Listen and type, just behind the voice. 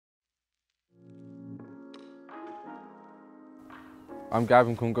I'm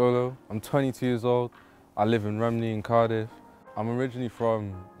Gavin Congolo, I'm 22 years old, I live in Rumney in Cardiff. I'm originally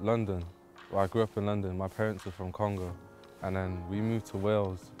from London, I grew up in London, my parents are from Congo, and then we moved to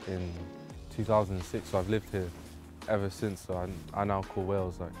Wales in 2006, so I've lived here ever since, so I now call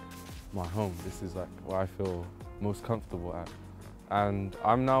Wales like my home. This is like where I feel most comfortable at. And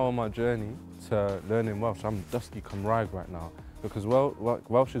I'm now on my journey to learning Welsh. I'm Dysgu Cymraeg right now, because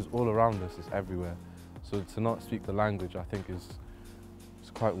Welsh is all around us, it's everywhere. So to not speak the language, I think it's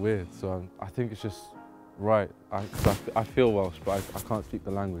quite weird. So I think it's just right. I feel Welsh, but I can't speak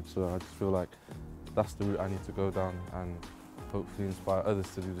the language. So I just feel like that's the route I need to go down and hopefully inspire others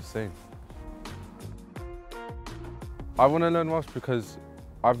to do the same. I want to learn Welsh because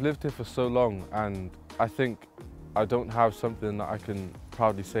I've lived here for so long, and I think I don't have something that I can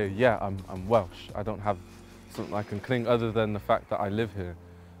proudly say, yeah, I'm Welsh. I don't have something I can cling other than the fact that I live here.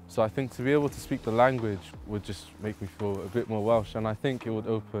 So I think to be able to speak the language would just make me feel a bit more Welsh, and I think it would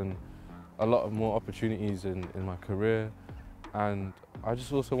open a lot of more opportunities in my career. And I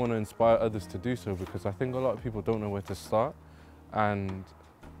just also want to inspire others to do so, because I think a lot of people don't know where to start, and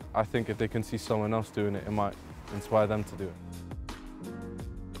I think if they can see someone else doing it, it might inspire them to do it.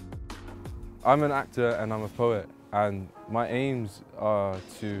 I'm an actor and I'm a poet, and my aims are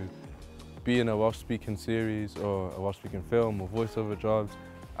to be in a Welsh-speaking series or a Welsh-speaking film or voiceover jobs.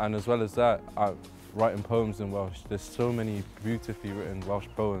 And as well as that, I'm writing poems in Welsh. There's so many beautifully written Welsh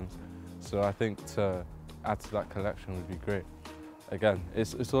poems. So I think to add to that collection would be great. Again,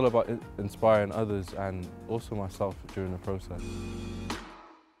 it's all about inspiring others and also myself during the process.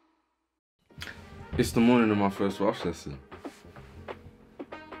 It's the morning of my first Welsh lesson.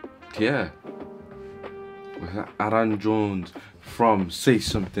 Yeah. With Aran Jones from Say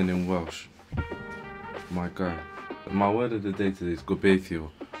Something in Welsh. My God. My word of the day today is gobeithio.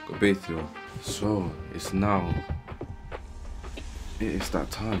 Gobeithio. So, it's now. It's that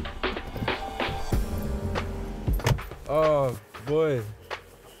time. Oh boy.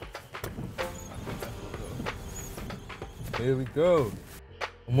 Here we go.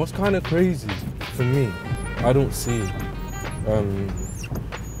 And what's kind of crazy for me, I don't see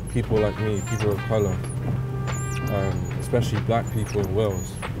people like me, people of colour, especially black people in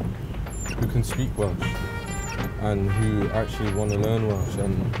Wales, who can speak Welsh and who actually want to learn Welsh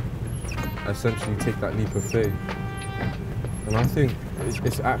and essentially take that leap of faith. And I think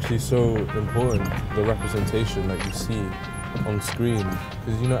it's actually so important, the representation that you see on screen,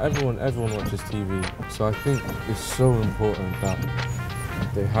 because you know everyone watches TV. So I think it's so important that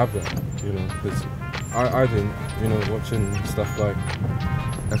they have that, you know, because I didn't, you know, watching stuff like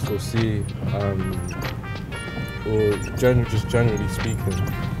SOC or just generally speaking,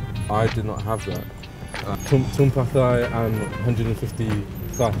 I did not have that. Tumpathai and 150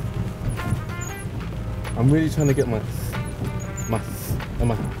 thai. I'm really trying to get my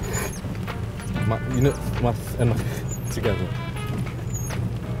together.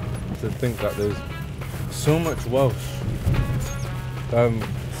 To think that there's so much Welsh,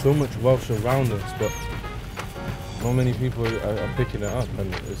 around us, but not many people are picking it up,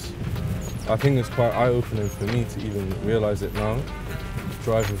 and I think it's quite eye-opening for me to even realise it now,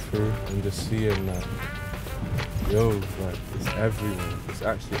 driving through and just seeing that, yo, like, it's everywhere, it's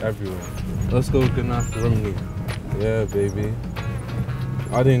actually everywhere. Let's go Rumney. Yeah, baby.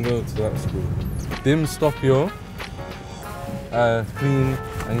 I didn't go to that school. Dim stop yo, clean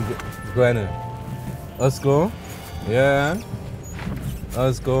and Gwenny. Let's go. Yeah.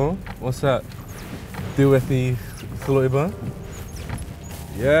 Let's go. What's that? Diwethy Floiba.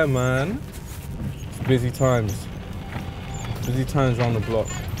 Yeah, man. It's busy times. Busy times around the block.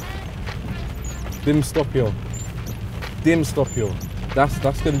 Dim stop yo. Dim stop yo.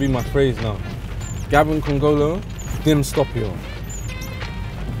 That's gonna be my phrase now. Gavin Congolo, dim stop yo.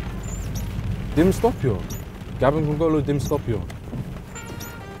 Dim stop yo. Gavin Congolo, dim stop yo.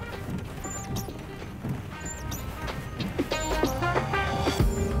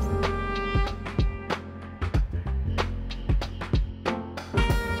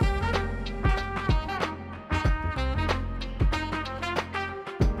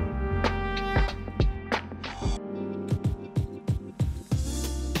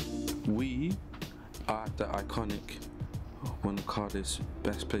 We are at the iconic, one of Cardiff's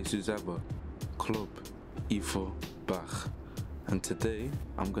best places ever, Club Ifo Bach. And today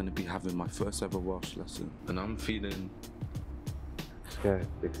I'm going to be having my first ever Welsh lesson, and I'm feeling scared,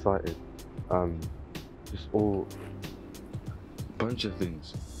 excited, just all bunch of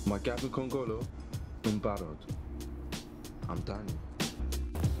things. My Gabin Congolo and barod. I'm Daniel.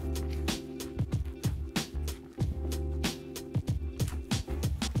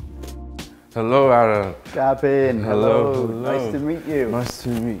 Hello, Aaron. Gabin, Hello, hello. hello. Nice to meet you. Nice to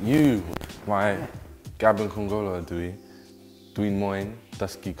meet you. My Gabin Congola dwi. Dwi'n moyn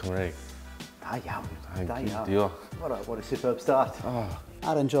dysgu Cymraeg. Da iawn, da Thank you, iawn. diolch. What a superb start.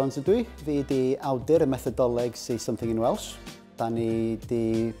 Aaron Jones ydw i. Fi di awdur y methodoleg Say Something in Welsh. Da ni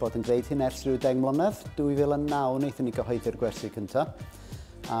di bod yn gwneud hyn ers rhyw 10 mlynedd. 2009 wnaethon ni gyhoeddi'r gwersi cyntaf.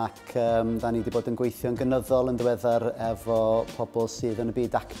 Ac da ni di bod yn gweithio'n gynyddol yn ddiweddar efo pobl sydd yn y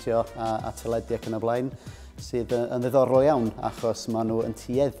byd actio a teledu ac yn y blaen, sydd yn ddiddorol iawn achos maen nhw yn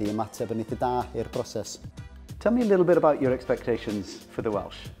tueddu ymateb yn eitha da i'r broses. Tell me a little bit about your expectations for the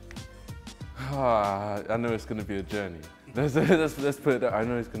Welsh. I know it's going to be a journey. Let's put it there. I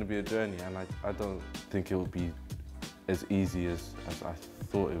know it's going to be a journey, and I don't think it will be as easy as I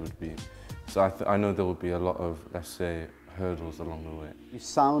thought it would be. So I know there will be a lot of, let's say, hurdles along the way. You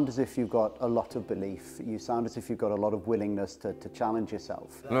sound as if you've got a lot of belief. You sound as if you've got a lot of willingness to challenge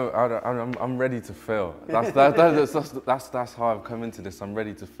yourself. No, I'm ready to fail. That's how I've come into this. I'm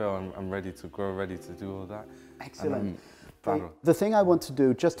ready to fail. I'm ready to grow, ready to do all that. Excellent. The thing I want to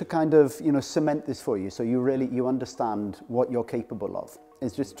do, just to kind of cement this for you, so you understand what you're capable of,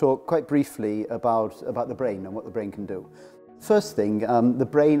 is just talk quite briefly about the brain and what the brain can do. First thing, the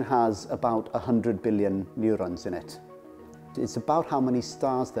brain has about 100 billion neurons in it. It's about how many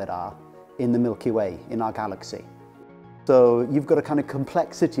stars there are in the Milky Way, in our galaxy. So you've got a kind of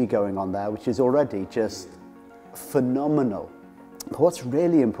complexity going on there, which is already just phenomenal. But what's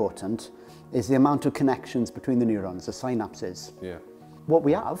really important is the amount of connections between the neurons, the synapses. Yeah. What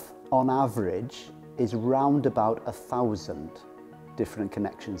we have, on average, is round about 1,000 different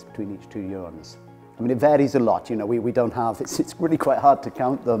connections between each two neurons. I mean, it varies a lot, we don't have, it's really quite hard to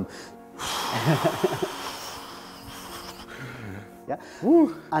count them. Yeah?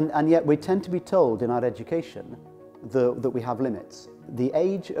 And yet we tend to be told in our education that we have limits. The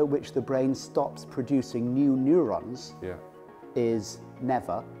age at which the brain stops producing new neurons is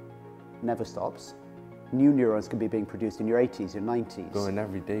never stops. New neurons can be being produced in your 80s, your 90s. Going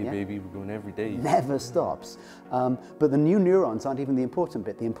every day, baby, we're going every day. Never stops. But the new neurons aren't even the important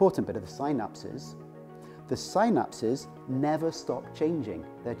bit. The important bit are the synapses. The synapses never stop changing.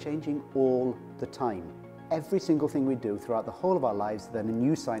 They're changing all the time. Every single thing we do throughout the whole of our lives, then a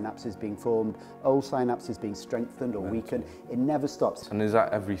new synapse is being formed, old synapses being strengthened or weakened. It never stops. And is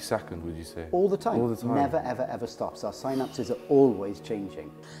that every second, would you say? All the time. All the time. Never, ever, ever stops. Our synapses are always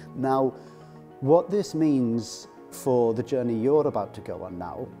changing. Now, what this means for the journey you're about to go on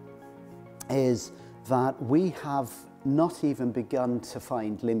now is that we have not even begun to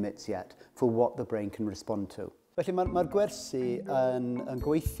find limits yet for what the brain can respond to. Felly mae'r gwersi yn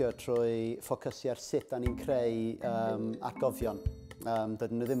gweithio trwy ffocysu ar sut da ni'n creu atgofion.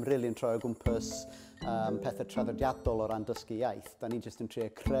 Dydyn nhw ddim rili yn troi o gwmpas pethau traddodiadol o ran dysgu iaith. Da ni'n jyst yn trio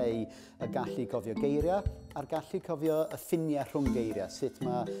creu y gallu cofio geiriau a'r gallu cofio y ffiniau rhwng geiriau, sut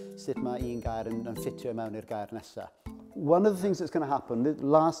ma un gair yn ffitio mewn i'r gair nesaf. One of the things that's going to happen, the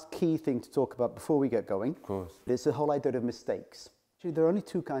last key thing to talk about before we get going, Of course. is the whole idea of mistakes. Actually, there are only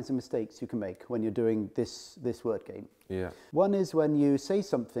two kinds of mistakes you can make when you're doing this word game. Yeah. One is when you say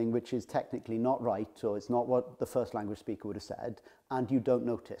something which is technically not right, or it's not what the first language speaker would have said, and you don't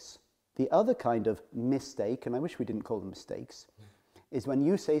notice. The other kind of mistake, and I wish we didn't call them mistakes, is when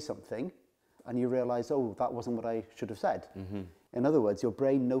you say something and you realise, oh, that wasn't what I should have said. In other words, your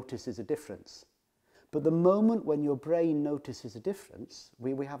brain notices a difference. But the moment when your brain notices a difference,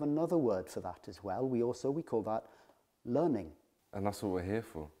 we have another word for that as well. We call that learning. And that's what we're here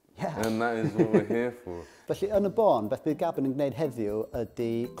for. Yeah. And that is what we're here for. Felly, yn y bon, beth bydd Gabin yn gwneud heddiw ydy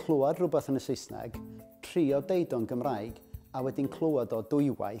clywed rhywbeth yn y Saesneg, trio deud o'n Gymraeg, a wedyn clywed o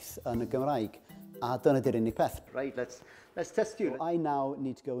dwywaith yn y Gymraeg. A dyna di'r unig peth. Right, let's test you. I now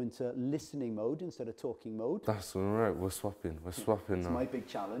need to go into listening mode instead of talking mode. That's all right. We're swapping It's now. my big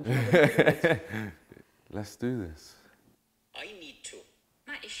challenge. Let's do this. I need to.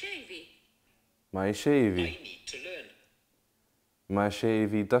 Mae eisiau I fi. Mae eisiau I fi. I need to learn. Mae eisiau I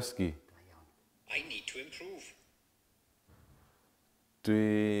fi dysgu. I need to improve.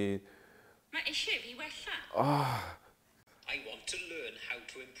 Mae eisiau fi wella. I want to learn how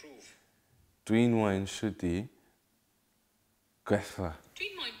to improve. Dwi'n moyn siwrd I gwella.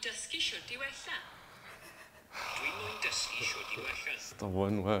 Dwi'n moyn dysgu siwrd I wella. Dwi'n moyn dysgu siwrd I wella. It's the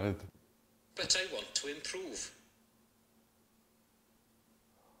one word. But I want to improve.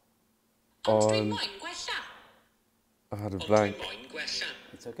 Ond dwi'n moyn gwella. I've had a Ond blank. dwi'n moyn gwella.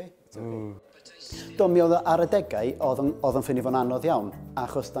 It's okay. Do, mi oedd ar y degau, oedd yn ffynu fo'n anodd iawn,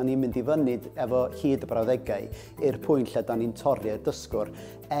 achos da ni'n mynd i fyny efo hyd y brawddegau i'r pwynt lle da ni'n torri'r dysgwr,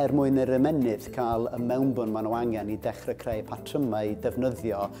 mwyn yr ymenydd cael y mewnbwn maen nhw angen i dechrau creu patrymau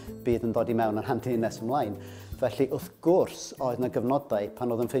defnyddio bydd yn dod i mewn yn handi nes ymlaen. Felly, wrth gwrs, oedd yna gyfnodau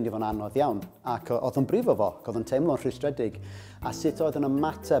pan oedd yn ffeindio fo'n anodd iawn, ac oedd yn brifo fo, oedd yn teimlo'n rhwystredig, a sut oedd yn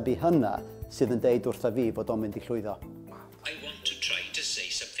ymateb i hynna sydd yn deud wrtha fi bod o'n mynd i llwyddo. I want to try to say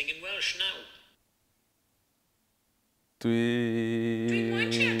something in Welsh now. Dwi'n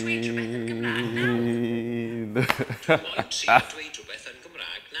moyn trio dweud rhywbeth yn Gymraeg Dwi'n moyn trio dweud rhywbeth yn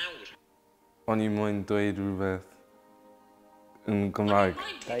Gymraeg nawr. O'n i moyn dweud rhywbeth yn Gymraeg.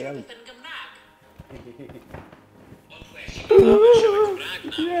 Da iawn. Yn Gymraeg. Ond well i gael Welsh yn Gymraeg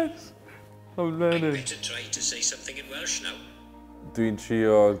nawr. Yes, I'm I learning. better try to say something in Welsh now. Dwi'n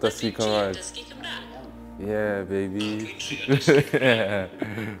trio dysgu Cymraeg. Dysgu Cymraeg. Yeah, baby. Dwi'n trio dysgu Cymraeg.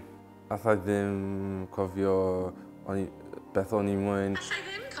 Alla i ddim cofio beth o'n i moyn. Alla i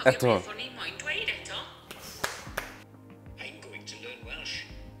ddim cofio Eto. beth o'n i'n moyn dweud eto. I'm going to learn Welsh.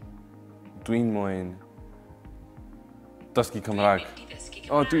 Dwi'n moyn dysgu Cymraeg. Mynd i ddysgu O,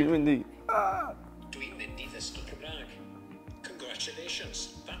 Cymraeg. dwi'n mynd i... Dwi'n mynd i ddysgu Cymraeg.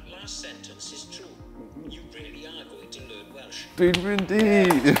 Congratulations, that last sentence is true. You really are going to learn Welsh. Dwi'n mynd i...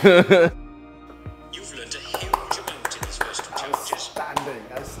 You've learned a huge amount in these first two challenges. Outstanding.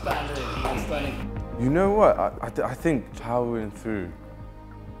 You know what? I think powering through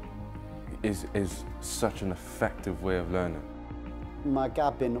is such an effective way of learning. Mae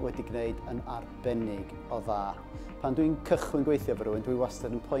Gabin wedi gwneud yn arbennig o dda. Pan dwi'n cychwyn gweithio fy rhywun, dwi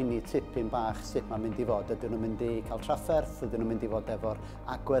wastad yn poeni tipyn bach sut mae'n mynd i fod. Ydyn nhw'n mynd i cael trafferth, ydyn nhw'n mynd i fod efo'r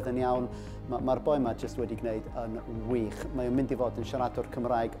agwedd yn iawn. Mae'r boi yma jyst wedi gwneud yn wych. Mae'n mynd i fod yn siaradwr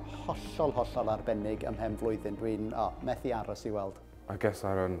Cymraeg hollol arbennig ym mhen flwyddyn. Dwi'n methu aros i weld. I guess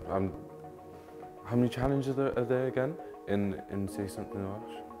I don't... how many challenges are there again in Say Something in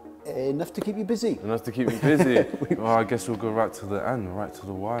Welsh? Enough to keep you busy. Enough to keep me busy. Well, I guess we'll go right to the end, right to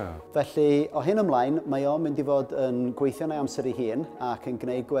the wire. Felly, o hyn ymlaen, mae o'n mynd i fod yn gweithio neu amser ei hun ac yn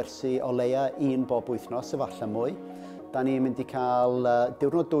gwneud gwersi o leia un bob wythnos, efallai mwy. Da ni'n mynd i cael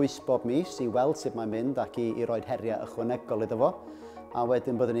diwrnod dwys bob mis i weld sut mae'n mynd ac i roed heriau ychwanegol iddo fo. A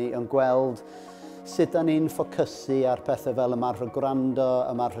wedyn byddwn ni yn gweld sut da ni'n ffocysu ar pethau fel ymarfer gwrando,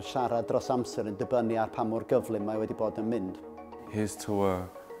 ymarfer siarad dros amser yn dibynnu ar pa mor gyflym mae wedi bod yn mynd. Here's to a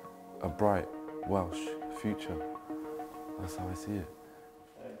bright Welsh future. That's how I see it.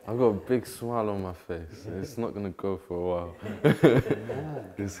 I've got a big smile on my face. It's not going to go for a while.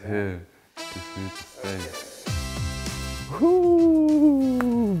 It's here. It's here to stay.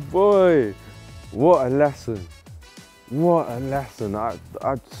 Whoo, boy! What a lesson. What a lesson. I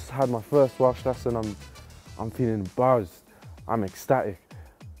just had my first Welsh lesson. I'm feeling buzzed. I'm ecstatic.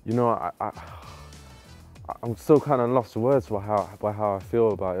 You know, I'm still kind of lost for words by how I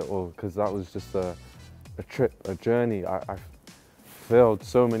feel about it all, because that was just a trip, a journey. I failed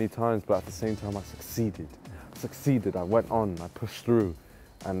so many times, but at the same time I succeeded. I went on, I pushed through,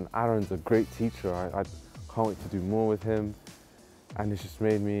 and Aaron's a great teacher. I can't wait to do more with him, and it's just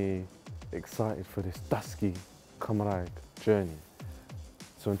made me excited for this Dysgu Cymraeg journey.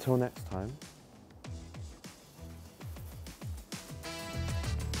 So until next time,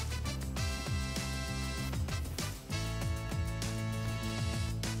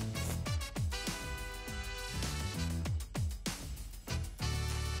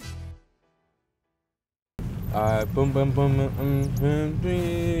 I bum bum bum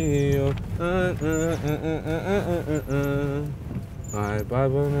I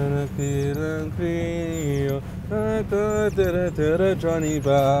banana peel and trio I got Johnny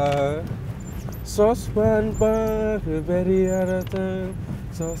Bar Saucepan bar very at a time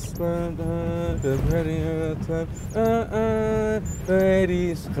Saucepan bar very at a time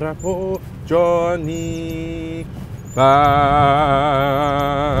very scrapo Johnny Bar.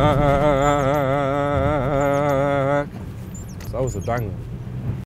 That was a banger.